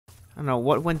don't know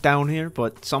what went down here,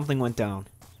 but something went down.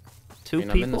 Two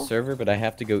people? I'm in the server, but I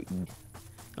have to go eat.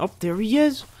 Oh, there he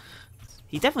is.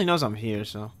 He definitely knows I'm here,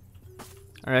 so.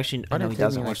 Or actually, no, he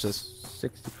doesn't. Watch this.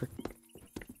 60.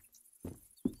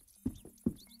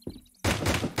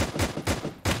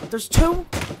 There's two.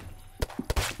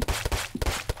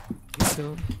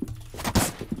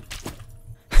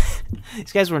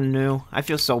 These guys were new. I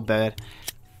feel so bad.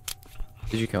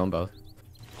 Did you kill them both?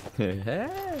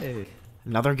 Hey.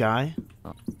 Another guy.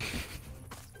 Oh.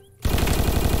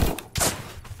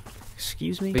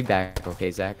 Excuse me? Be back, okay,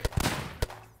 Zach?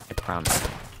 I promise.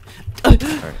 Right.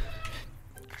 Right.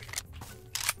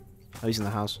 Oh, he's in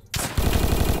the house.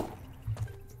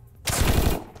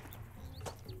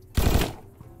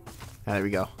 Ah, there we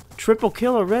go. Triple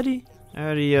kill already?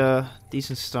 Already,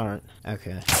 decent start.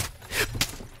 Okay.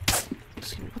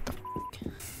 What the f***?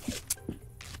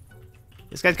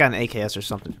 This guy's got an AKS or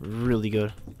something. Really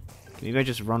good. Maybe I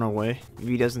just run away.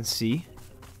 Maybe he doesn't see.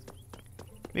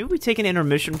 Maybe we take an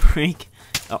intermission break.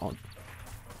 Uh-oh.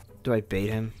 Do I bait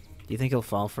him? Do you think he'll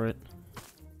fall for it?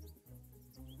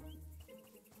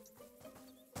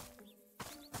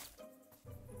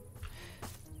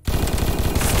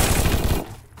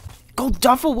 Gold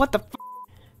duffel? What the f?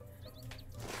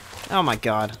 Oh my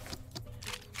god.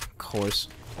 Of course.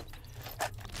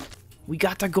 We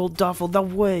got the gold duffel. No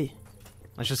way.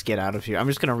 Let's just get out of here. I'm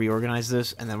just gonna reorganize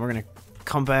this, and then we're gonna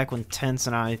come back when Tense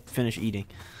and I finish eating.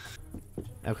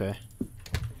 Okay.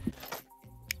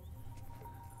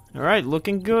 Alright,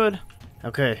 looking good.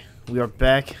 Okay, we are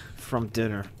back from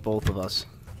dinner, both of us.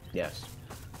 Yes.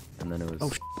 And then it was...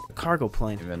 Oh, cargo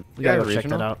plane. Even... We gotta go check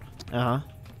that out. Uh-huh.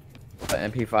 The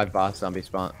MP5 boss zombie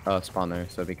spawn there,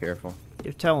 so be careful.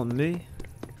 You're telling me?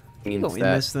 You go in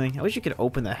this thing. I wish you could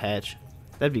open the hatch.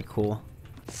 That'd be cool.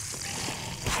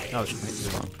 Oh,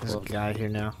 there's a guy here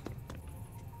now.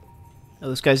 Oh,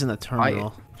 this guy's in the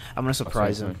terminal. I'm gonna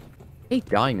surprise him. Hey,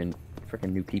 dying in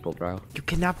freaking new people, bro. You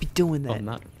cannot be doing that. Oh, I'm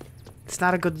not. It's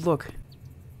not a good look.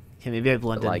 Okay, maybe I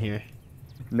blend in here.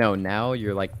 No, now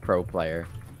you're like pro player.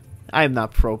 I am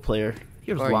not pro player.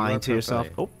 You're lying to yourself.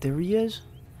 Player. Oh, there he is.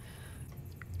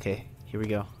 Okay, here we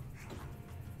go.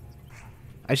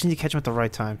 I just need to catch him at the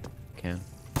right time. Can.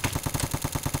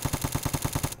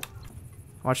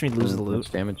 Watch me lose the loot.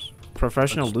 Much damage.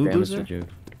 Professional much loot damage loser? did you?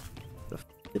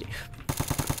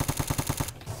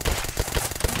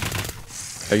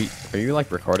 Are you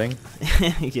like recording?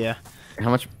 Yeah. How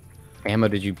much ammo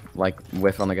did you like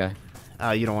whiff on the guy?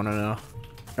 You don't want to know.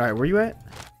 Alright, where you at?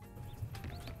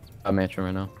 I'm answering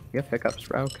right now. You have hiccups,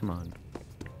 bro? Come on.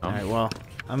 Alright, well,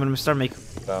 I'm gonna start making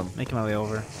my way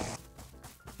over.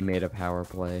 You made a power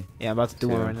play. Yeah, I'm about to do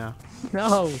one right now.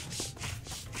 No!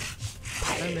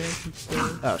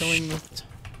 Oh, shit.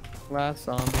 Last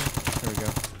zombie. There we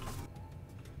go.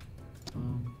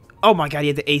 Oh my god, he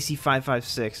had the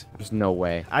AC-556. There's no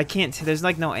way. I can't. There's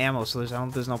like no ammo, so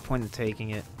there's no point in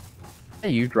taking it. Hey,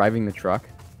 you driving the truck?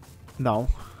 No.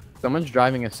 Someone's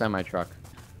driving a semi-truck.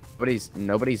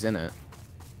 Nobody's in it.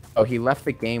 Oh, he left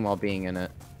the game while being in it.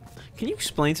 Can you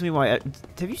explain to me why?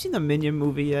 Have you seen the Minion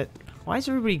movie yet? Why is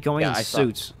everybody going in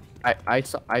suits? I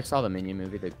saw the Minion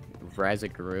movie. The as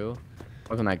it grew,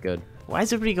 wasn't that good? Why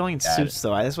is everybody going in suits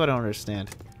though? That's what I don't understand.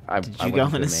 Did you go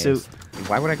in a amazed. suit?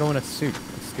 Why would I go in a suit?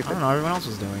 I don't know. Everyone else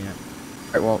was doing it.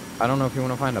 Alright, well, I don't know if you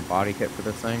want to find a body kit for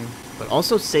this thing. But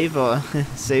also save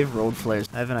save road flares.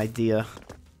 I have an idea.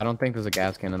 I don't think there's a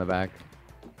gas can in the back.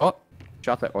 Oh,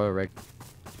 shot that oil rig.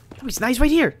 Oh, he's nice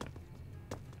right here.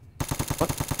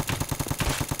 What?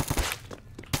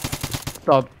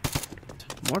 Stop.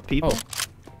 More people. Oh.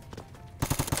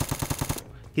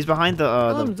 He's behind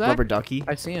the rubber ducky.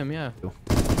 I see him, yeah.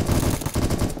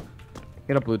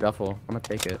 Get a blue duffel. I'm gonna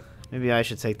take it. Maybe I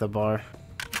should take the bar.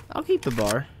 I'll keep the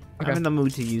bar. Okay. I'm in the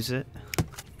mood to use it.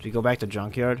 Should we go back to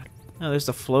junkyard? Oh, there's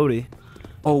the floaty.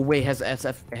 Oh wait, it has an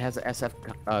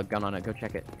SF gun on it. Go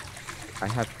check it. I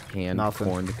have canned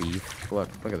corned beef. Look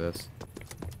at this.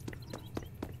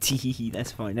 Tee,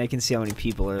 that's fine. I can see how many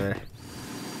people are there.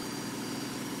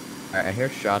 Alright, I hear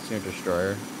shots near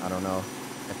destroyer. I don't know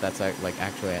if that's like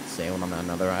actually at Salem on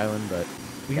another island, but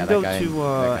we can go to.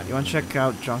 You want to check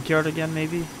out junkyard again?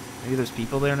 Maybe there's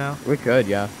people there now. We could,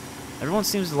 yeah. Everyone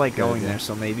seems to like going there,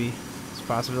 so maybe it's a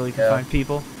possibility you can find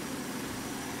people.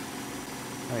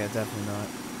 Oh yeah, definitely not.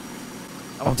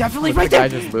 Oh, definitely right there!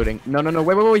 The guy just looting. No,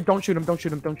 wait, don't shoot him, don't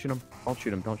shoot him.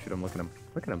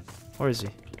 Look at him. Where is he?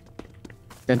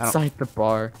 Inside the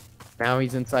bar. Now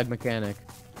he's inside mechanic.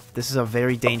 This is a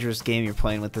very dangerous game you're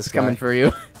playing with this guy. Coming for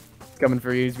you. Coming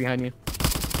for you, he's behind you.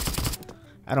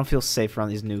 I don't feel safe around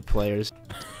these new players.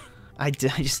 I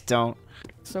just don't.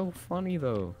 So funny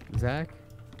though, Zach.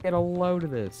 Get a load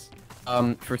of this.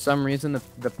 For some reason,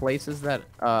 the places that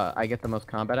I get the most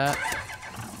combat at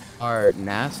are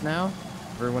NAS now.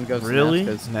 Everyone goes Really?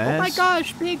 to NAS. NAS? Oh my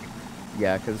gosh, big.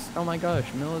 Yeah, because oh my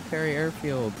gosh, military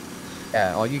airfield.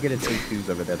 Yeah, all you get is A2s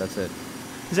over there. That's it.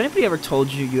 Has anybody ever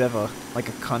told you you have a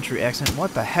country accent?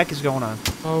 What the heck is going on?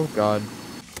 Oh god.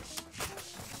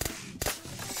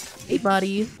 Hey,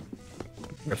 buddy.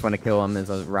 First one to kill him is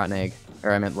a rotten egg.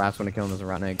 Or I meant last one to kill him is a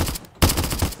rotten egg.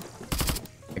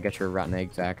 I guess you're a rotten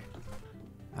egg, Zach.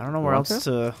 I don't know where else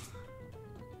to...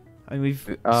 I mean,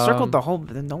 we've circled the whole...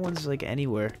 No one's, like,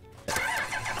 anywhere.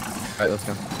 Alright, let's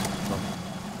go.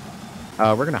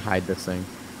 We're gonna hide this thing.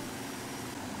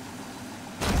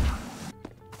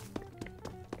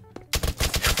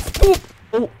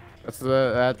 Oh!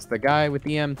 That's the guy with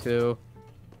the M2.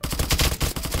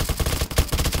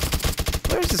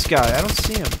 Where's this guy? I don't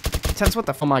see him. Tense, what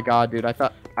the Oh my god, dude. I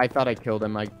thought I killed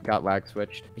him. I got lag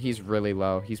switched. He's really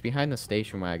low. He's behind the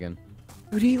station wagon.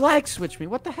 Dude, he lag switched me.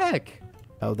 What the heck?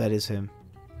 Oh, that is him.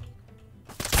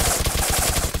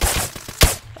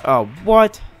 Oh,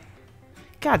 what?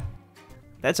 God.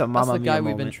 That's a Mamma Mia That's the guy moment.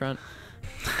 we've been trying...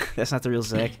 That's not the real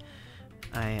Zach.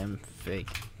 I am fake.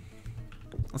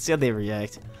 Let's see how they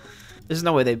react. There's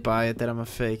no way they buy it that I'm a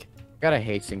fake. Got a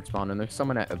Hastings spawn, and there's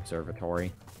someone at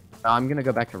Observatory. I'm gonna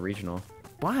go back to Regional.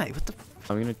 Why? What the...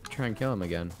 I'm gonna try and kill him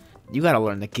again. You gotta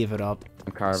learn to give it up.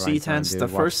 See, Tense, the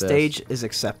first stage is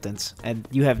acceptance, and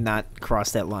you have not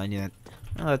crossed that line yet.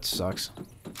 Oh, that sucks.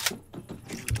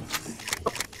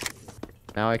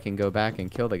 Now I can go back and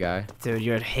kill the guy. Dude,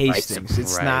 you're at Hastings.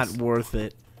 It's not worth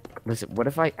it. Listen, what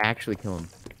if I actually kill him?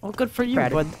 Well, good for you,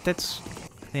 but that's...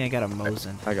 I think I got a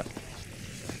Mosin. I got...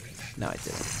 No, I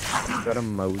didn't. Got a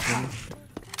Mosin?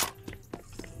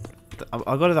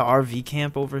 I'll go to the RV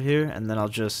camp over here, and then I'll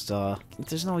just,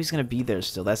 there's no way he's gonna be there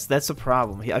still. That's the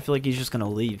problem. I feel like he's just gonna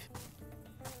leave.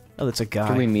 Oh, that's a guy.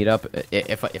 Can we meet up?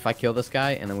 If I kill this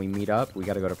guy, and then we meet up, we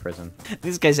gotta go to prison.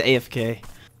 This guy's AFK. I'm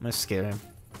gonna scare him.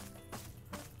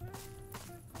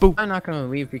 Boop. I'm not gonna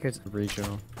leave because of the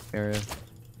regional area.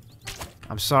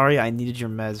 I'm sorry, I needed your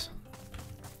meds.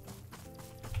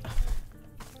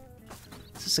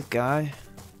 Is this a guy?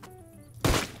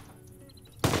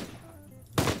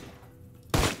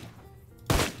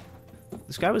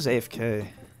 This guy was AFK.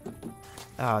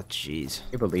 Oh, jeez.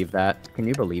 Can you believe that? Can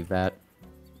you believe that?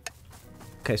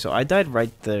 Okay, so I died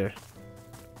right there.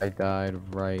 I died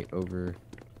right over...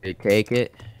 Did he take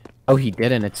it? Oh, he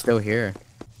didn't. It's still here.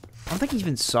 I don't think he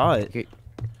even saw it. Okay.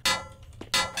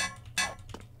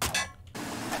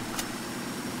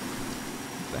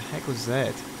 What the heck was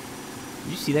that?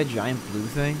 Did you see that giant blue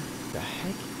thing? The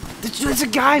heck? There's a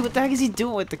guy! What the heck is he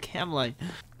doing with the cam light?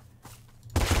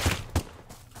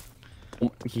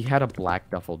 He had a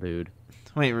black duffel, dude.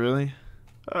 Wait, really?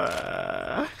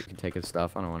 You can take his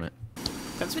stuff. I don't want it.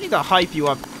 That's we need to hype you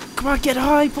up. Come on, get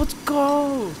hype! Let's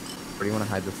go! Where do you want to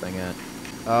hide this thing at?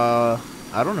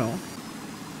 I don't know.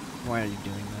 Why are you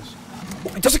doing this?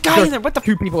 Oh, there's a guy in there! What the?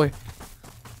 Two people here.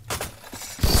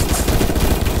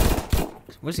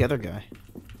 Where's the other guy?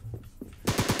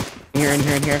 In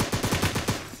here.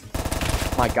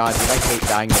 Oh my god, dude, I hate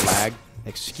dying to lag.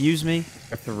 Excuse me?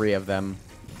 There are 3 of them.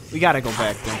 We gotta go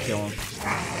back. Don't kill him.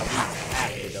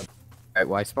 Alright,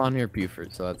 well, I spawned near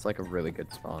Buford, so that's like a really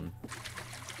good spawn.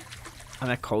 I'm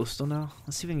at Coastal now.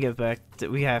 Let's see if we can get back.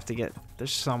 We have to get...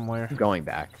 There's somewhere. I'm going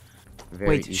back. Very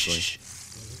Wait, easily. shh.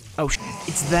 Oh,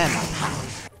 it's them.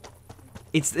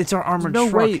 It's our armored No,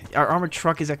 truck. wait. Our armored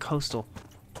truck is at Coastal.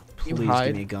 Please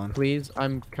give me a gun. Please,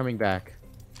 I'm coming back.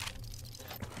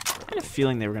 I had a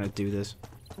feeling they were gonna do this.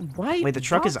 Why? Wait, the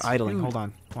truck is idling. Dude. Hold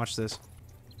on. Watch this.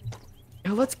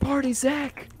 Yo, let's party,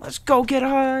 Zach. Let's go get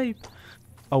hype.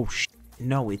 Oh,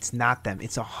 no, it's not them.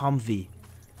 It's a Humvee.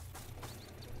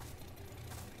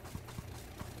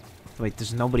 Wait,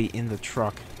 there's nobody in the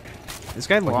truck. This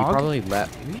guy Well, logged? he probably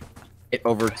left it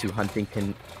over to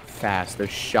Huntington fast. There's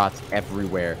shots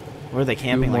everywhere. Where are they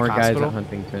camping? 2 more like guys hospital? at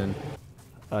Huntington.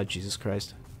 Oh, Jesus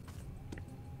Christ.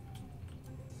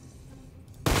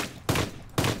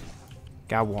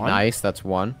 Got one. Nice, that's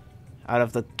 1. Out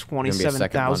of the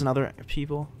 27,000 other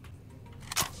people.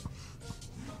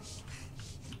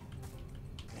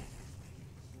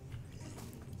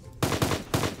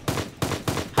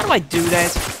 How do I do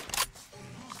that?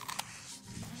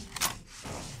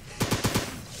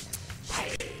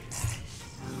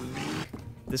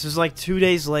 This is like 2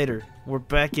 days later. We're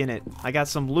back in it. I got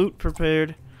some loot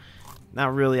prepared.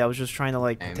 Not really. I was just trying to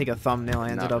like take a thumbnail. I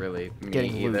ended up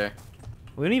getting loot.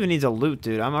 We don't even need to loot,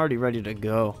 dude. I'm already ready to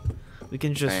go. We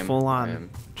can just full on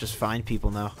just find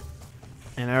people now.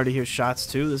 And I already hear shots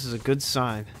too. This is a good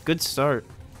sign. Good start.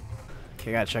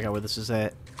 Okay, I gotta check out where this is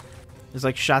at. There's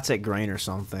like shots at grain or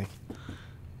something.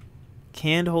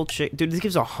 Canned whole chick. Dude, this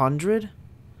gives 100?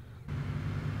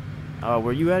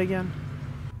 Where you at again?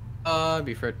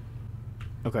 Buford.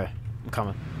 Okay, I'm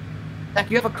coming. Zach,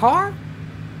 you have a car?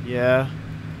 Yeah.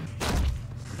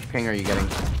 Which ping are you getting?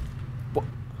 What?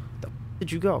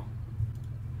 Did you go?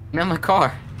 I'm in my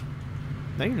car.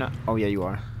 No, you're not. Oh, yeah, you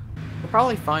are. We'll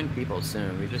probably find people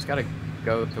soon. We just gotta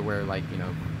go to where, like, you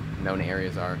know, known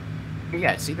areas are.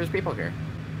 Yeah, see, there's people here.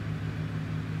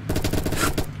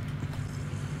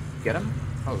 Get him?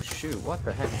 Oh, shoot, what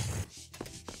the heck?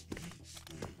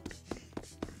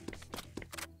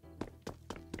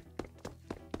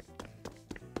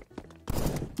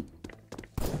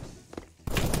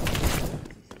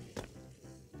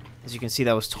 As you can see,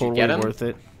 that was Did you totally get him? worth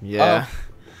it. Yeah.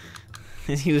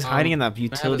 Oh. He was hiding in that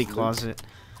utility loot? closet.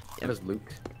 That was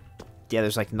Luke. Yeah,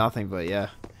 there's like nothing, but yeah.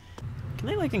 Can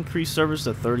they like increase servers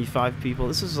to 35 people?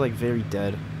 This is like very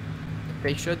dead.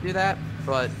 They should do that,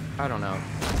 but I don't know.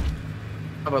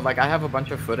 But like, I have a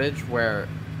bunch of footage where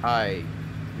I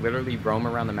literally roam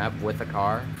around the map with a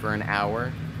car for an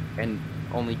hour and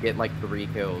only get like 3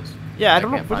 kills. Yeah, I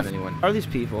don't know. Can't What find anyone. are these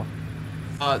people?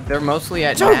 They're mostly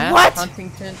at Dude, Mass what?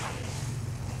 Huntington.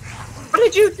 What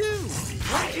did you do?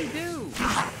 What did you do?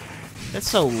 That's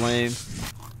so lame. Is there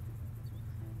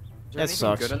That anything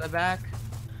sucks. good in the back?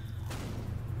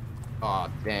 Aw,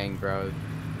 dang, bro.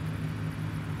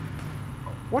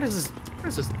 What is this? What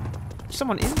is this? There's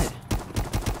someone in there.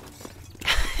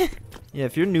 Yeah,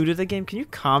 if you're new to the game, can you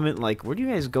comment like where do you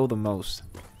guys go the most?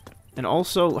 And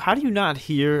also, how do you not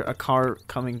hear a car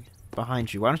coming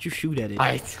behind you? Why don't you shoot at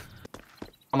it?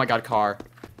 Oh my god, car.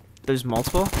 There's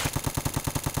multiple?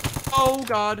 Oh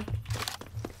god.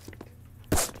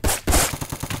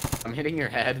 I'm hitting your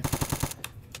head.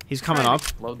 He's coming up.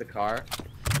 Load the car.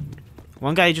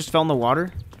 One guy just fell in the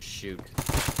water. Shoot.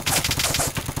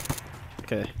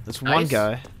 Okay, that's Nice. one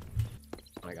guy.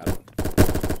 Oh my god.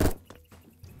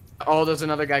 Oh, there's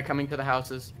another guy coming to the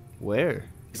houses. Where?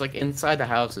 He's like inside the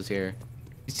houses here.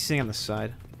 He's sitting on the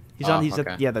side. He's Oh, on these.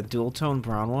 okay. Yeah, the dual tone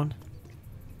brown one.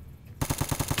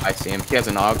 I see him. He has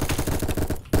an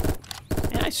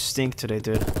AUG. Man, I stink today,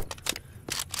 dude.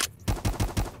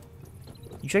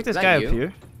 You check this that guy you? up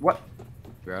here? What?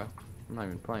 Bro, I'm not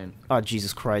even playing. Oh,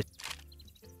 Jesus Christ.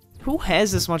 Who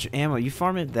has this much ammo? You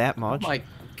farm it that much? Oh my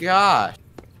gosh. Alright,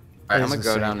 I'm That gonna is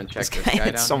go insane. down and check this guy guy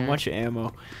had down so here. much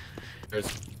ammo. There's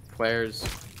players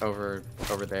over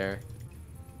there.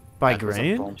 By There's a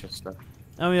grain? bunch of stuff.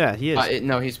 Oh yeah, he is.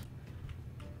 No, he's...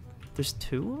 There's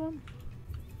 2 of them?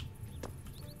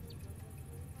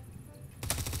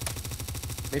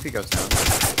 Maybe he goes down.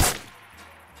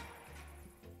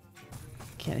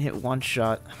 Can't hit one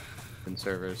shot. In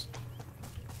servers.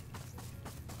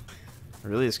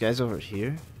 Really? This guy's over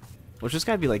here? Well, this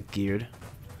guy be like geared.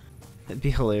 That'd be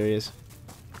hilarious.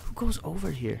 Who goes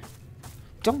over here?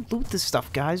 Don't loot this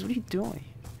stuff, guys. What are you doing?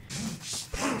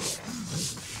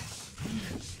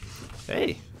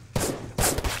 Hey.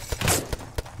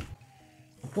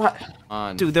 What?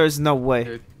 On. Dude, there's no way.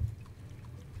 Dude.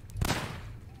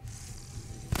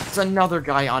 There's another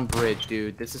guy on bridge,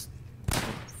 dude. This is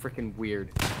freaking weird.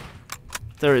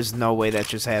 There is no way that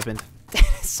just happened.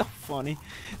 It's so funny.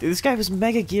 Dude, this guy was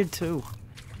mega geared too.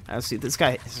 I see, this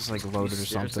guy is just like loaded or You seriously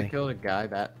something. killed a guy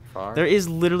that far? There is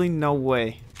literally no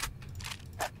way.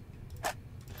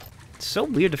 It's so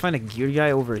weird to find a geared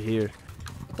guy over here.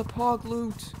 The pog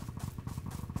loot.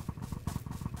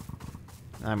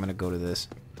 I'm gonna go to this.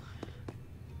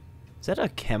 Is that a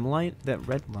chem light? That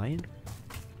red light?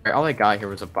 Alright, all I got here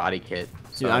was a body kit.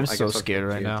 Dude, I'm I so guess I'll scared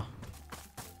take right you. now.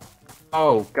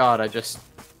 Oh god, I just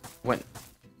went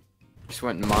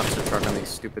monster truck on these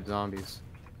stupid zombies.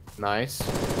 Nice.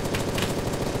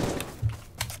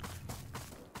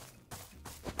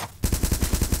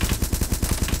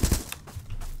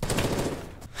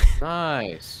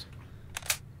 Nice.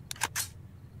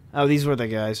 Oh, these were the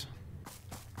guys.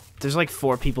 There's like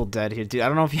 4 people dead here, dude. I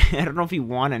don't know if you, I don't know if you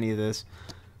want any of this.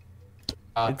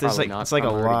 There's Probably like not. it's like I'm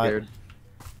a already lot. geared.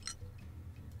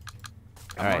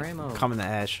 Got All more right, ammo. come in the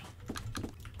ash.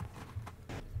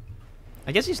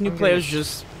 I guess these new I'm players gonna-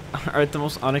 just are at the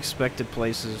most unexpected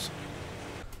places.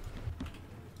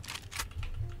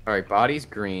 Alright, body's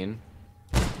green.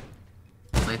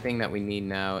 The only thing that we need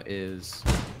now is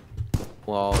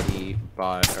quality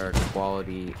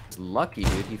quality. Lucky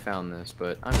dude, he found this,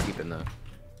 but I'm keeping the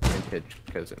vintage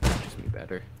because it matches me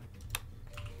better.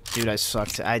 Dude, I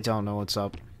sucked. I don't know what's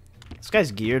up. This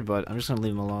guy's geared, but I'm just gonna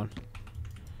leave him alone.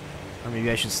 Or maybe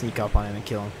I should sneak up on him and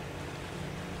kill him.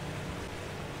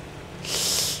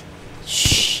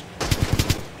 Shh.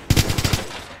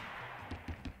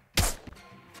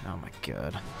 Oh my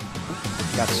god.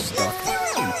 Got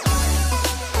stuck.